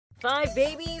5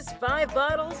 babies, 5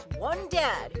 bottles, 1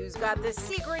 dad who's got the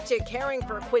secret to caring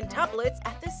for quintuplets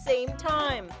at the same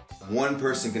time. One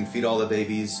person can feed all the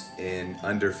babies in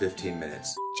under 15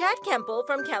 minutes. Chad Kempel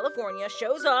from California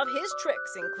shows off his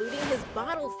tricks, including his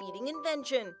bottle feeding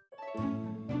invention.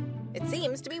 It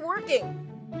seems to be working.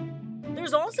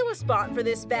 There's also a spot for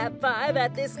this Fab 5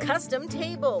 at this custom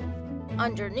table.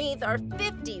 Underneath are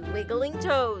 50 wiggling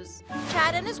toes.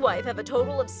 Chad and his wife have a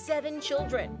total of 7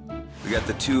 children. We got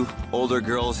the 2 older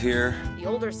girls here. The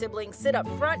older siblings sit up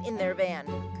front in their van,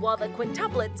 while the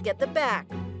quintuplets get the back.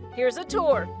 Here's a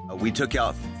tour. We took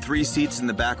out 3 seats in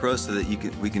the back row so that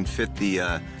we can fit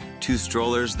the 2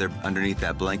 strollers. They're underneath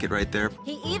that blanket right there.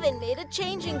 He even made a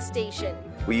changing station.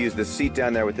 We use the seat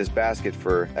down there with this basket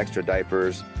for extra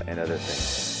diapers and other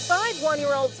things. 5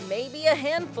 one-year-olds may be a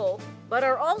handful, but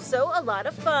are also a lot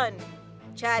of fun.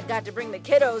 Chad got to bring the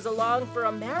kiddos along for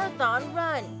a marathon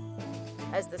run.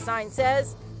 As the sign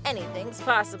says, anything's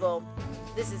possible.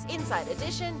 This is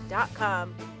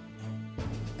InsideEdition.com.